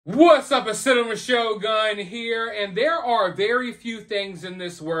What's up, a Cinema Shogun here, and there are very few things in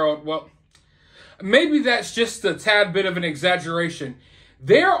this world, well, maybe that's just a tad bit of an exaggeration.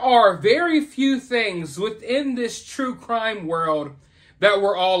 There are very few things within this true crime world that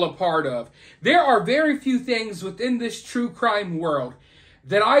we're all a part of. There are very few things within this true crime world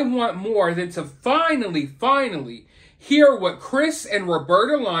that I want more than to finally hear what Chris and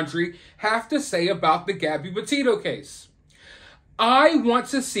Roberta Laundrie have to say about the Gabby Petito case. I want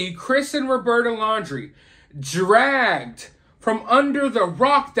to see Chris and Roberta Laundrie dragged from under the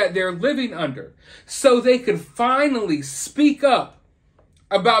rock that they're living under so they could finally speak up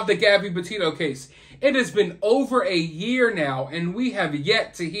about the Gabby Petito case. It has been over a year now, and we have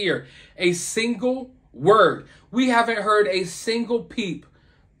yet to hear a single word. We haven't heard a single peep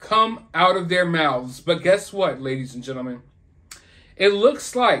come out of their mouths. But guess what, ladies and gentlemen? It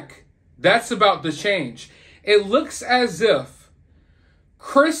looks like that's about to change. It looks as if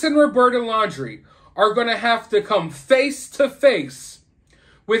Chris and Roberta Laundrie are going to have to come face to face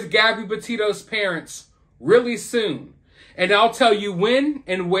with Gabby Petito's parents really soon. And I'll tell you when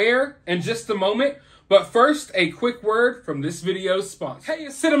and where in just a moment. But first, a quick word from this video's sponsor. Hey,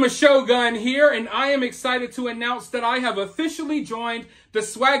 it's Cinema Shogun here, and I am excited to announce that I have officially joined the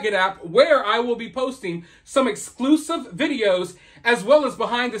Swagit app, where I will be posting some exclusive videos as well as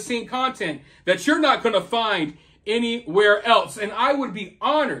behind-the-scene content that you're not going to find anywhere else. And I would be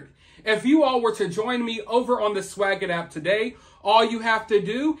honored if you all were to join me over on the Swagit app today. All you have to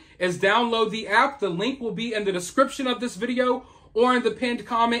do is download the app. The link will be in the description of this video or in the pinned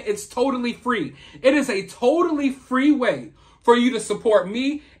comment. It's totally free. It is a totally free way for you to support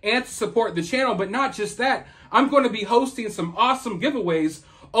me and to support the channel. But not just that, I'm going to be hosting some awesome giveaways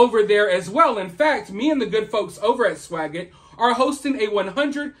over there as well. In fact, me and the good folks over at Swagit are hosting a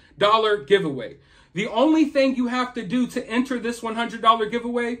 $100 giveaway. The only thing you have to do to enter this $100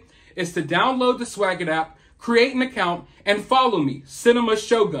 giveaway is to download the Swagit app, create an account, and follow me, Cinema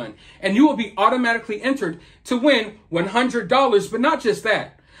Shogun, and you will be automatically entered to win $100. But not just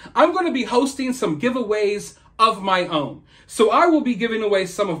that, I'm going to be hosting some giveaways of my own. So I will be giving away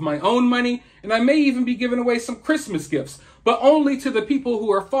some of my own money, and I may even be giving away some Christmas gifts, but only to the people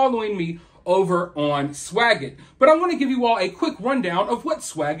who are following me over on Swagit. But I want to give you all a quick rundown of what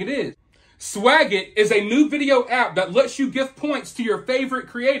Swagit is. Swagit is a new video app that lets you gift points to your favorite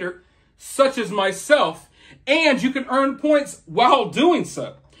creator, such as myself, and you can earn points while doing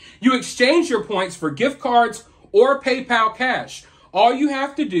so. You exchange your points for gift cards or PayPal cash. All you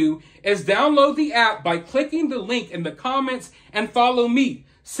have to do is download the app by clicking the link in the comments and follow me,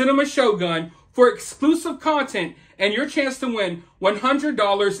 Cinema Shogun, for exclusive content and your chance to win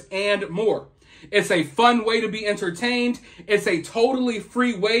 $100 and more. It's a fun way to be entertained. It's a totally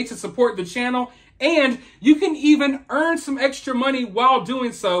free way to support the channel. And you can even earn some extra money while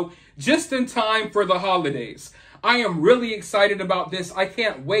doing so just in time for the holidays. I am really excited about this. I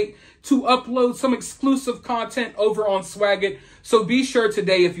can't wait to upload some exclusive content over on Swagit. So be sure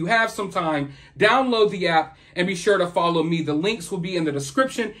today, if you have some time, download the app and be sure to follow me. The links will be in the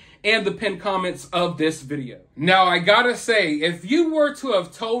description and the pinned comments of this video. Now, I gotta say, if you were to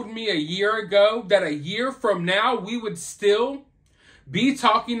have told me a year ago that a year from now we would still be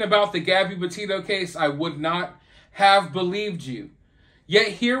talking about the Gabby Petito case, I would not have believed you. Yet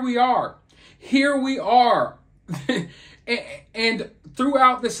here we are. Here we are. And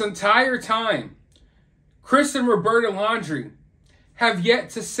throughout this entire time, Chris and Roberta Laundrie have yet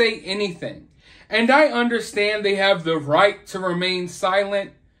to say anything. And I understand they have the right to remain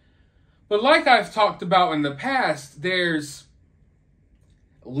silent. But like I've talked about in the past, there's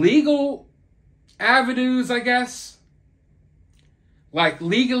legal avenues, I guess. Like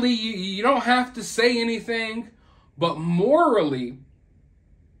legally, you don't have to say anything. But morally,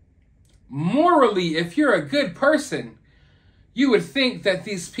 if you're a good person, you would think that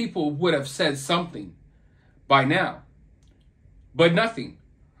these people would have said something by now. But nothing.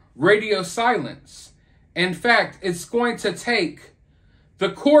 Radio silence. In fact, it's going to take the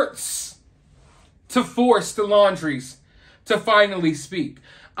courts to force the Laundries to finally speak.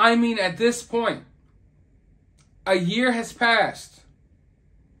 I mean, at this point, a year has passed.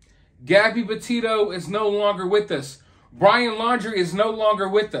 Gabby Petito is no longer with us. Brian Laundrie is no longer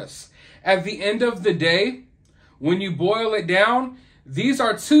with us. At the end of the day, when you boil it down, these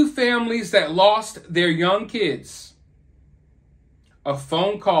are two families that lost their young kids. A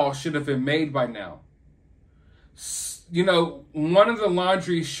phone call should have been made by now. You know, one of the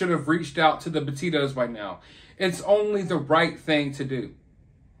Laundries should have reached out to the Petitos by now. It's only the right thing to do.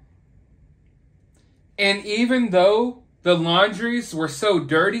 And even though the Laundries were so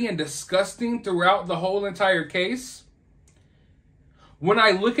dirty and disgusting throughout the whole entire case, when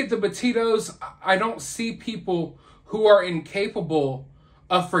I look at the Petitos, I don't see people who are incapable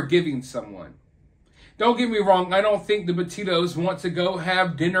of forgiving someone. Don't get me wrong, I don't think the Petitos want to go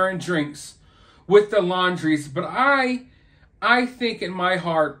have dinner and drinks with the Laundries, but I think in my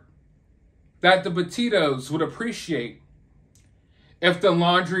heart that the Petitos would appreciate if the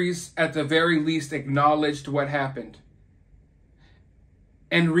Laundries at the very least acknowledged what happened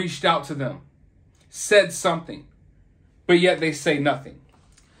and reached out to them, said something, but yet they say nothing.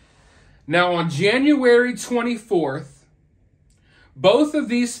 Now on January 24th, both of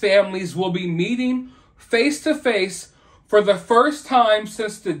these families will be meeting face to face for the first time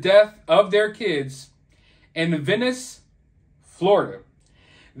since the death of their kids in Venice, Florida.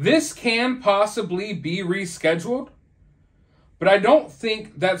 This can possibly be rescheduled, but I don't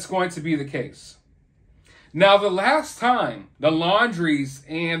think that's going to be the case. Now, the last time the Laundries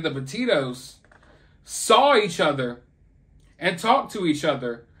and the Petitos saw each other and talked to each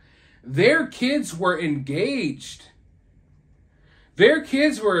other, their kids were engaged. Their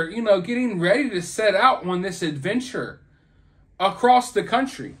kids were, getting ready to set out on this adventure across the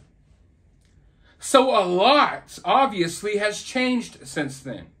country. So a lot, obviously, has changed since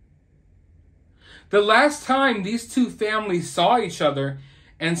then. The last time these two families saw each other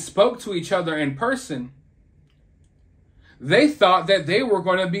and spoke to each other in person, they thought that they were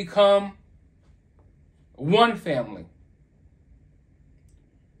going to become one family.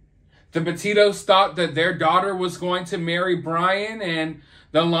 The Petitos thought that their daughter was going to marry Brian, and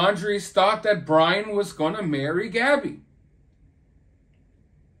the Laundries thought that Brian was going to marry Gabby.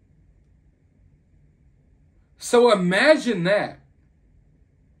 So imagine that.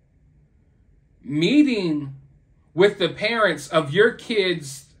 Meeting with the parents of your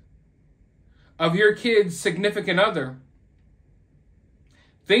kid's significant other,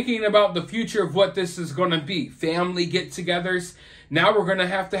 thinking about the future of what this is going to be. Family get-togethers. Now we're going to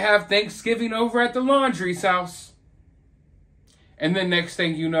have Thanksgiving over at the Laundrie's house. And then next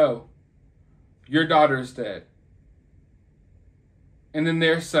thing you know, your daughter's dead. And then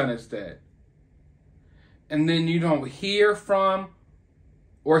their son is dead. And then you don't hear from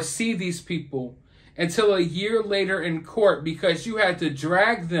or see these people until a year later in court because you had to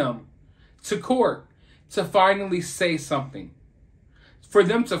drag them to court to finally say something. For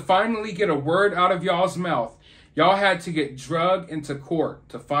them to finally get a word out of y'all's mouth, y'all had to get dragged into court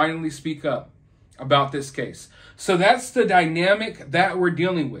to finally speak up about this case. So that's the dynamic that we're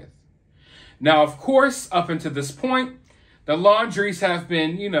dealing with. Now, of course, up until this point, the Laundries have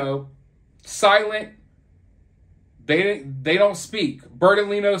been, silent. They don't speak.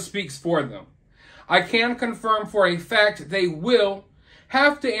 Bertolino speaks for them. I can confirm for a fact they will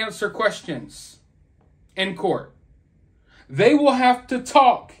have to answer questions in court. They will have to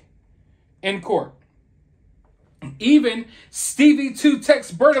talk in court. Even Stevie 2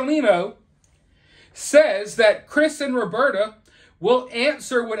 Tex Bertolino says that Chris and Roberta will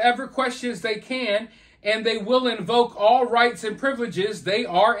answer whatever questions they can, and they will invoke all rights and privileges they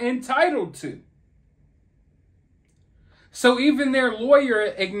are entitled to. So even their lawyer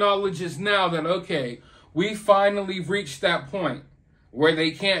acknowledges now that, okay, we finally reached that point where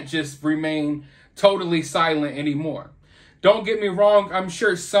they can't just remain totally silent anymore. Don't get me wrong, I'm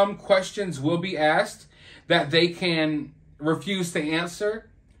sure some questions will be asked that they can refuse to answer,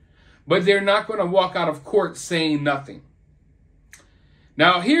 but they're not going to walk out of court saying nothing.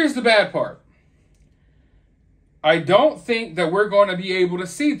 Now, here's the bad part. I don't think that we're going to be able to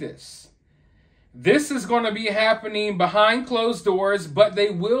see this. This is going to be happening behind closed doors, but they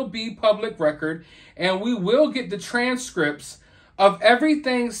will be public record, and we will get the transcripts of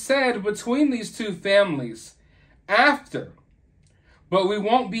everything said between these two families after. But we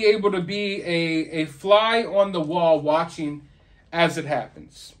won't be able to be a fly on the wall watching as it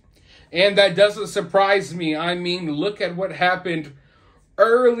happens. And that doesn't surprise me. I mean, look at what happened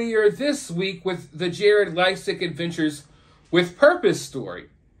earlier this week with the Jared Lysick Adventures with Purpose story.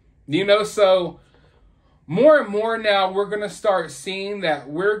 So more and more now we're going to start seeing that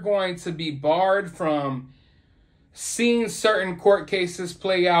we're going to be barred from seeing certain court cases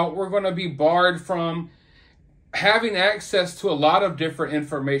play out. We're going to be barred from having access to a lot of different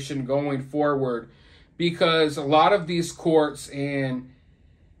information going forward because a lot of these courts and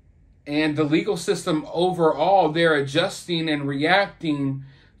the legal system overall, they're adjusting and reacting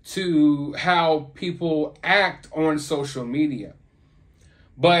to how people act on social media.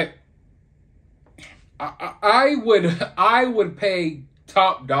 But I would pay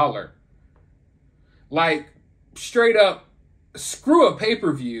top dollar, like straight up, screw a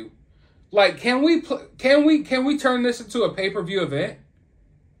pay-per-view. Like, can we turn this into a pay-per-view event?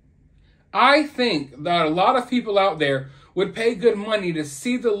 I think that a lot of people out there would pay good money to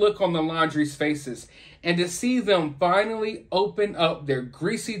see the look on the Laundrie's faces and to see them finally open up their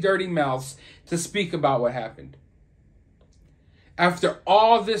greasy, dirty mouths to speak about what happened. After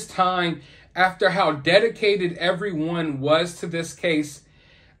all this time, after how dedicated everyone was to this case,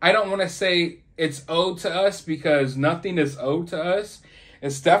 I don't want to say it's owed to us because nothing is owed to us.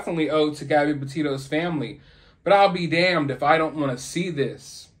 It's definitely owed to Gabby Petito's family. But I'll be damned if I don't want to see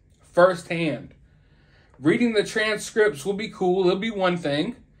this firsthand. Reading the transcripts will be cool. It'll be one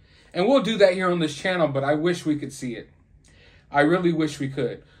thing. And we'll do that here on this channel, but I wish we could see it. I really wish we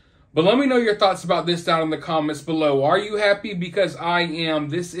could. But let me know your thoughts about this down in the comments below. Are you happy? Because I am.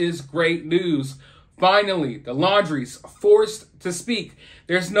 This is great news. Finally, the Laundries forced to speak.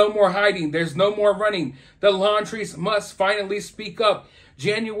 There's no more hiding. There's no more running. The Laundries must finally speak up.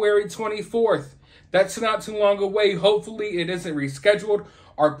 January 24th. That's not too long away. Hopefully it isn't rescheduled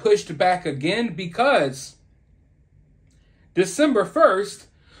or pushed back again because December 1st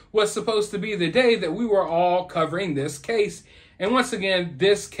was supposed to be the day that we were all covering this case. And once again,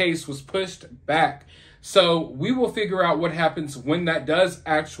 this case was pushed back. So we will figure out what happens when that does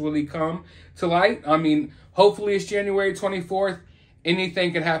actually come to light. I mean, hopefully it's January 24th.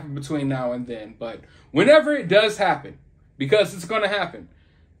 Anything can happen between now and then. But whenever it does happen, because it's going to happen,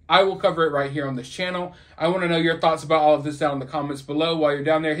 I will cover it right here on this channel. I want to know your thoughts about all of this down in the comments below. While you're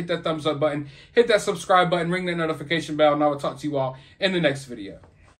down there, hit that thumbs up button, hit that subscribe button, ring that notification bell, and I will talk to you all in the next video.